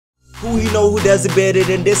Who he know who does it better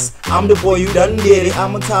than this? I'm the boy who done did it.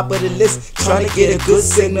 I'm on top of the list, trying to get a good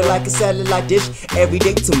signal like a satellite dish. Every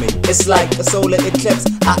day to me, it's like a solar eclipse.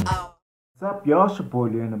 What's up, y'all? It's your boy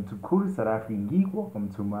Leonard to Cool South African Geek.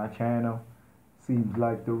 Welcome to my channel. Seems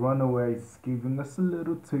like the Runaways is giving us a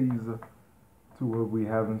little teaser to what we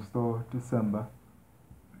have in store December.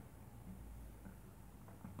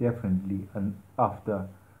 Definitely, and after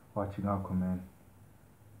watching Aquaman,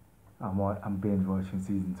 I'm binge watching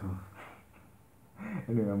season 2.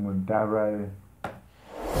 Anyway, I'm gonna dive right in.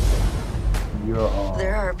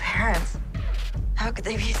 They're our parents. How could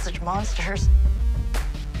they be such monsters?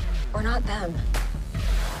 We're not them.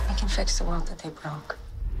 We can fix the world that they broke.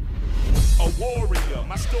 A warrior,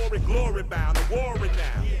 my story glory bound, a warrior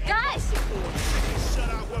now. Guys!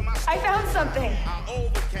 I found something.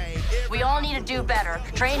 We all need to do better.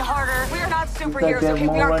 Train harder. We are not superheroes, okay?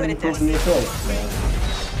 We aren't good at this.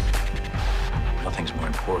 Nothing's more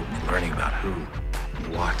important than learning about who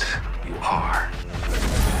and what you are.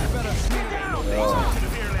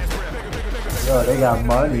 Yo, they got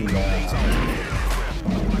money now.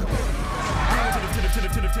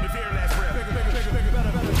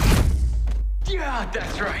 Yeah,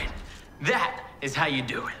 that's right. That is how you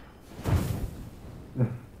do it.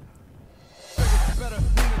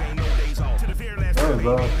 That was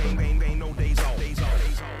awesome.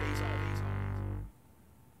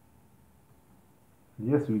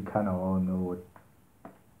 Yes, we kind of all know what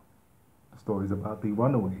the story's about. The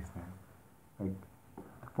Runaways, man. Like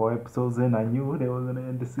 4 episodes in, I knew they were gonna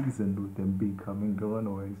end the season with them becoming the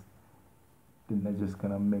Runaways. Then they're just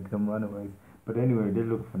gonna make them Runaways. But anyway, they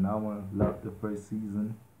look phenomenal. Loved the first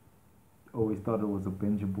season. Always thought it was a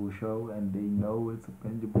bingeable show, and they know it's a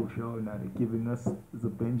bingeable show. Now they're giving us it's a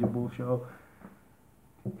bingeable show.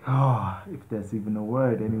 Oh, if that's even a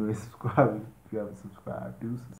word. Anyway, subscribe if you haven't subscribed. Deuces.